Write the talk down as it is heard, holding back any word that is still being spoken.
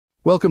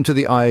Welcome to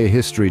the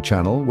iHistory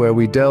channel, where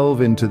we delve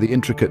into the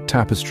intricate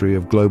tapestry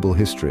of global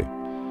history.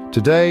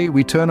 Today,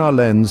 we turn our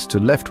lens to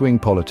left-wing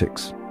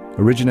politics.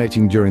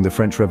 Originating during the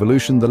French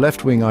Revolution, the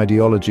left-wing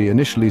ideology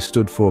initially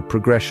stood for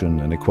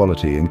progression and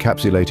equality,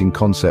 encapsulating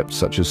concepts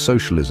such as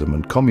socialism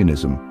and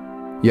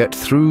communism. Yet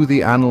through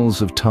the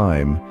annals of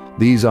time,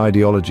 these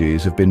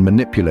ideologies have been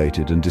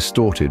manipulated and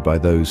distorted by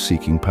those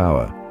seeking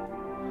power.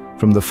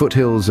 From the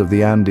foothills of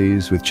the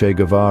Andes with Che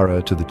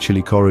Guevara to the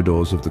chilly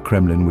corridors of the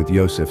Kremlin with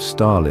Josef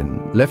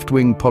Stalin,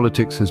 left-wing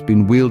politics has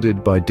been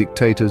wielded by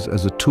dictators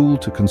as a tool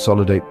to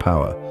consolidate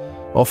power,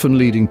 often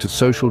leading to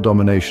social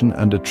domination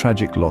and a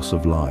tragic loss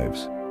of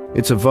lives.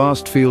 It's a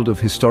vast field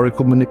of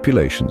historical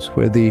manipulations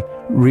where the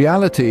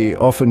reality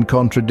often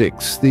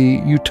contradicts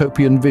the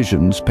utopian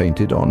visions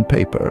painted on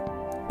paper.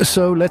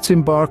 So let's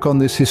embark on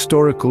this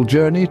historical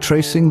journey,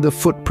 tracing the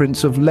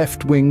footprints of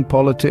left-wing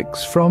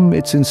politics from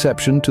its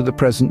inception to the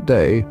present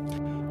day.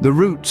 The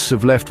roots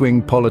of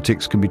left-wing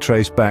politics can be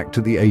traced back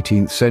to the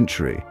 18th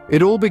century.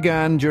 It all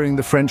began during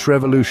the French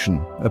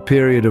Revolution, a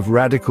period of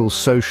radical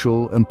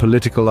social and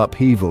political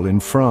upheaval in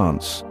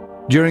France.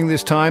 During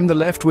this time, the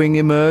left wing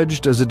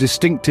emerged as a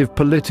distinctive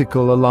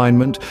political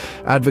alignment,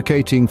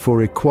 advocating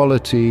for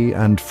equality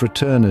and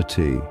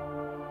fraternity.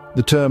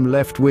 The term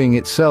left-wing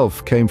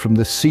itself came from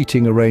the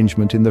seating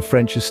arrangement in the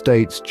French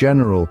Estates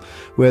General,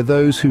 where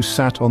those who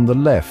sat on the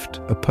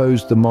left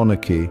opposed the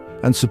monarchy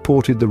and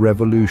supported the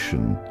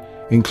revolution,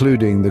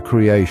 including the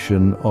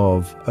creation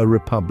of a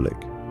republic.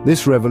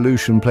 This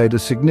revolution played a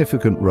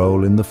significant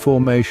role in the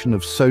formation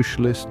of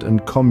socialist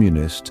and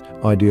communist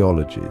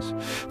ideologies.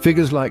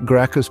 Figures like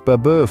Gracchus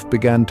Babeuf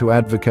began to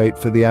advocate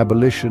for the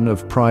abolition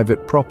of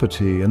private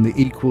property and the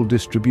equal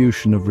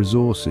distribution of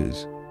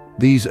resources.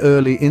 These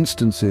early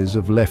instances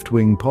of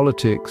left-wing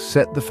politics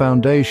set the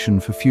foundation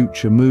for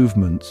future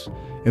movements,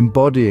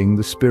 embodying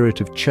the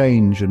spirit of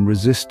change and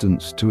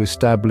resistance to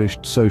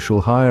established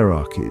social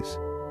hierarchies.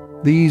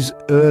 These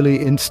early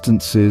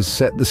instances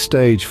set the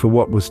stage for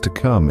what was to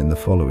come in the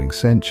following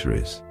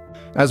centuries.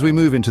 As we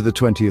move into the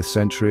 20th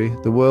century,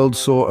 the world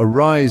saw a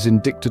rise in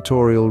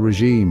dictatorial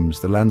regimes.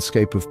 The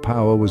landscape of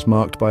power was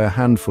marked by a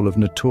handful of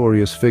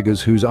notorious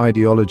figures whose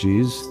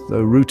ideologies,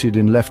 though rooted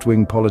in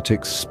left-wing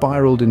politics,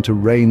 spiraled into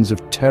reigns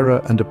of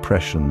terror and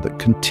oppression that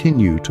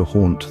continue to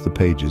haunt the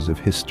pages of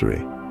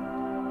history.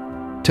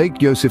 Take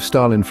Josef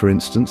Stalin, for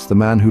instance, the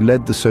man who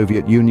led the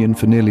Soviet Union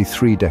for nearly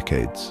 3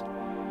 decades.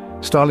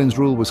 Stalin's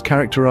rule was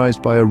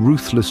characterized by a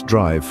ruthless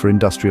drive for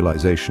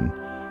industrialization,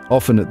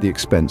 often at the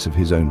expense of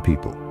his own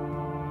people.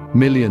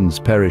 Millions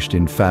perished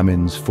in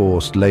famines,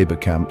 forced labor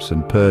camps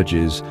and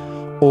purges,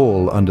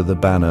 all under the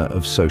banner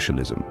of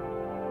socialism.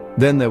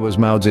 Then there was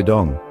Mao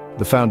Tse-Tung,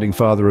 the founding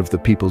father of the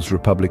People's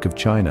Republic of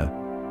China.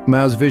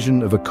 Mao's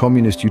vision of a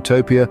communist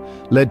utopia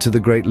led to the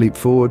Great Leap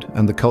Forward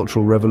and the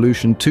Cultural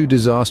Revolution, 2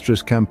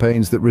 disastrous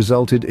campaigns that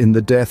resulted in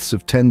the deaths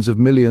of tens of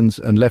millions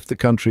and left the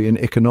country in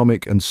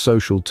economic and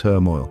social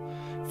turmoil.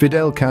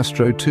 Fidel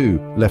Castro, too,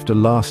 left a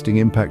lasting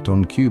impact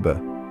on Cuba.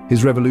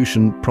 His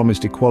revolution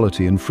promised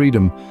equality and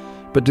freedom,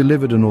 but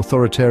delivered an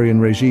authoritarian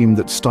regime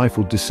that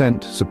stifled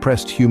dissent,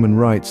 suppressed human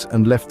rights,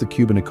 and left the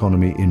Cuban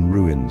economy in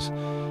ruins.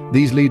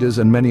 These leaders,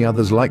 and many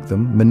others like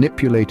them,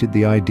 manipulated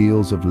the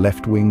ideals of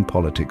left-wing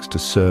politics to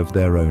serve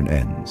their own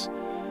ends.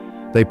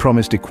 They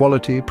promised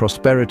equality,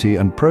 prosperity,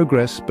 and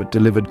progress, but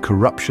delivered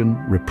corruption,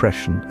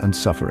 repression, and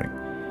suffering.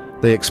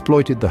 They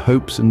exploited the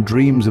hopes and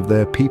dreams of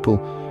their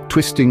people,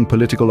 twisting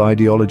political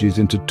ideologies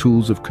into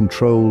tools of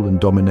control and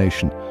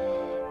domination.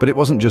 But it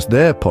wasn't just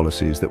their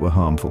policies that were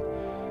harmful.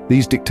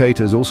 These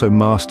dictators also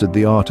mastered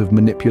the art of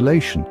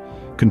manipulation,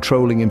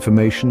 controlling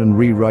information and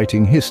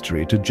rewriting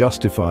history to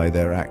justify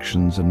their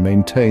actions and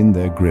maintain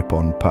their grip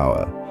on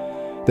power.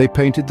 They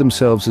painted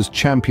themselves as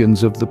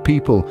champions of the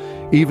people,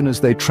 even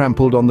as they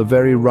trampled on the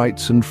very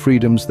rights and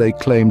freedoms they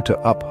claimed to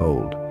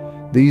uphold.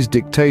 These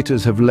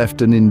dictators have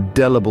left an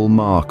indelible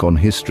mark on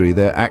history,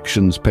 their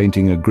actions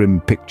painting a grim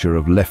picture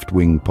of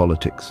left-wing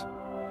politics.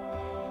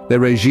 Their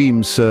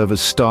regimes serve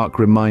as stark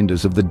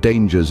reminders of the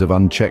dangers of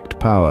unchecked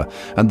power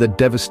and the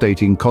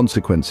devastating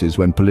consequences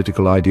when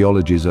political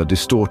ideologies are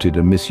distorted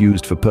and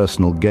misused for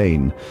personal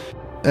gain.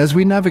 As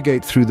we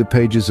navigate through the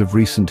pages of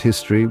recent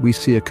history, we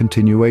see a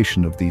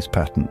continuation of these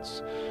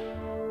patterns.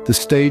 The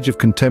stage of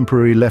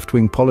contemporary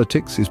left-wing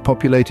politics is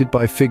populated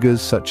by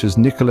figures such as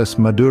Nicolás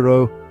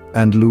Maduro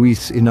and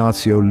Luis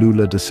Inácio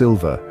Lula da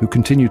Silva, who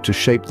continue to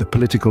shape the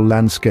political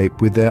landscape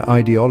with their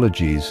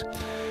ideologies.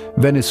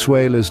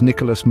 Venezuela's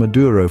Nicolás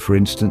Maduro, for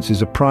instance,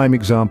 is a prime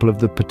example of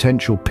the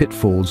potential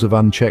pitfalls of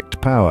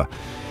unchecked power.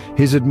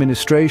 His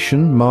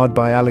administration, marred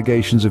by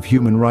allegations of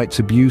human rights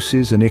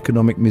abuses and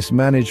economic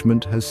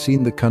mismanagement, has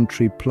seen the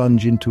country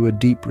plunge into a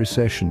deep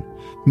recession.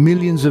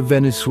 Millions of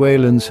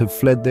Venezuelans have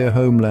fled their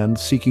homeland,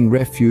 seeking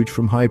refuge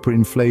from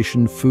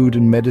hyperinflation, food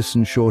and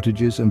medicine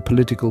shortages, and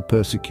political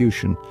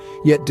persecution.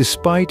 Yet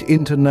despite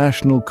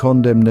international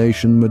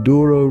condemnation,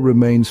 Maduro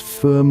remains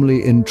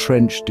firmly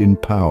entrenched in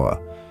power,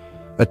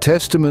 a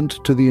testament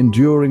to the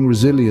enduring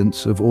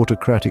resilience of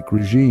autocratic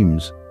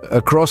regimes.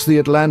 Across the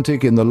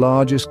Atlantic, in the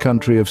largest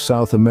country of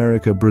South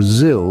America,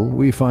 Brazil,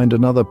 we find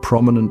another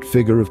prominent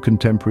figure of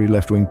contemporary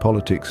left-wing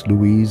politics,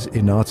 Luiz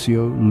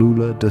Inácio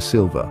Lula da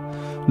Silva.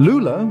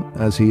 Lula,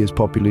 as he is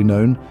popularly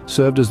known,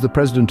 served as the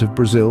president of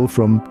Brazil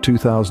from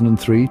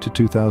 2003 to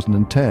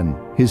 2010.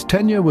 His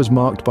tenure was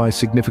marked by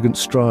significant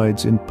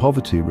strides in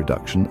poverty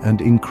reduction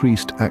and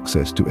increased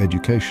access to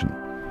education.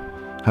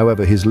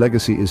 However, his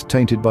legacy is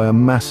tainted by a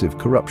massive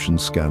corruption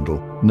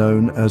scandal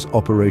known as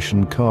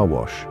Operation Car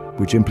Wash,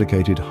 which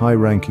implicated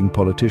high-ranking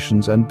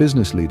politicians and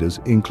business leaders,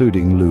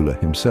 including Lula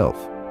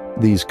himself.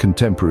 These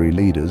contemporary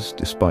leaders,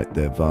 despite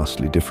their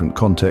vastly different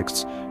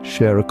contexts,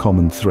 share a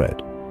common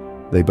thread.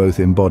 They both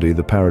embody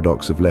the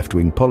paradox of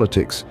left-wing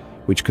politics,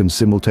 which can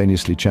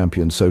simultaneously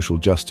champion social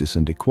justice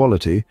and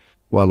equality,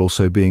 while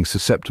also being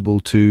susceptible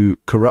to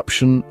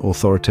corruption,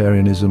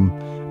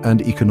 authoritarianism,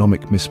 and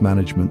economic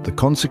mismanagement. The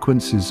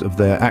consequences of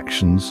their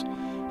actions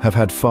have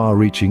had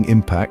far-reaching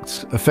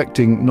impacts,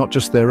 affecting not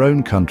just their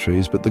own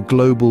countries, but the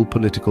global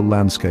political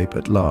landscape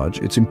at large.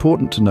 It's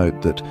important to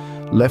note that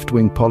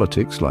left-wing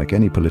politics, like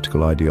any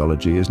political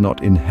ideology, is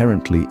not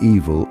inherently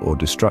evil or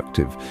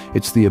destructive.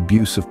 It's the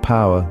abuse of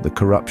power, the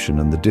corruption,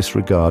 and the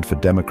disregard for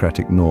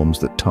democratic norms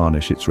that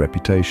tarnish its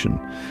reputation.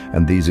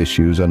 And these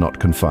issues are not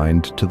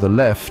confined to the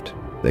left.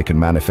 They can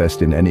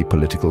manifest in any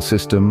political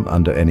system,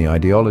 under any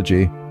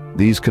ideology.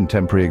 These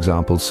contemporary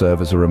examples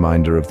serve as a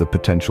reminder of the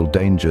potential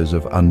dangers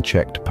of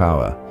unchecked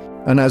power.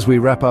 And as we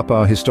wrap up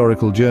our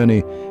historical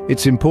journey,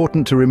 it's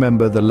important to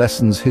remember the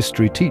lessons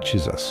history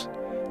teaches us.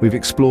 We've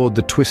explored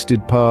the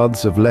twisted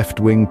paths of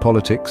left-wing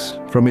politics,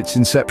 from its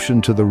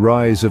inception to the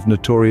rise of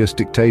notorious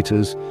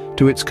dictators,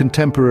 to its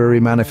contemporary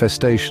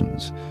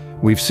manifestations.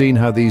 We've seen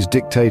how these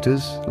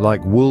dictators,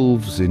 like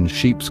wolves in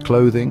sheep's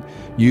clothing,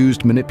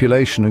 used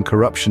manipulation and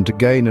corruption to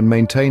gain and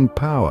maintain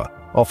power,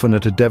 often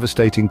at a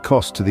devastating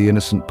cost to the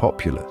innocent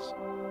populace.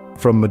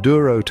 From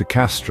Maduro to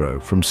Castro,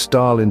 from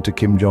Stalin to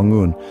Kim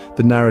Jong-un,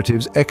 the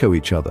narratives echo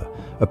each other,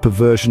 a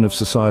perversion of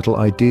societal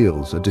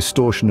ideals, a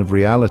distortion of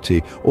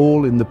reality,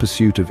 all in the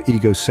pursuit of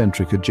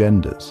egocentric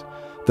agendas.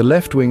 The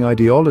left-wing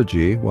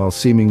ideology, while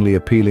seemingly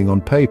appealing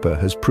on paper,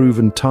 has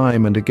proven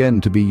time and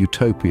again to be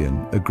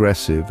utopian,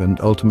 aggressive,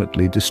 and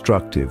ultimately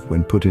destructive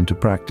when put into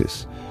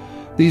practice.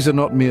 These are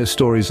not mere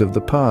stories of the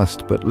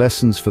past, but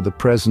lessons for the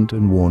present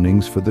and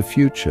warnings for the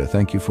future.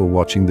 Thank you for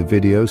watching the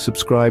video.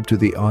 Subscribe to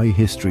the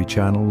iHistory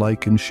channel,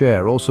 like and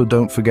share. Also,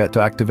 don't forget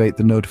to activate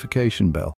the notification bell.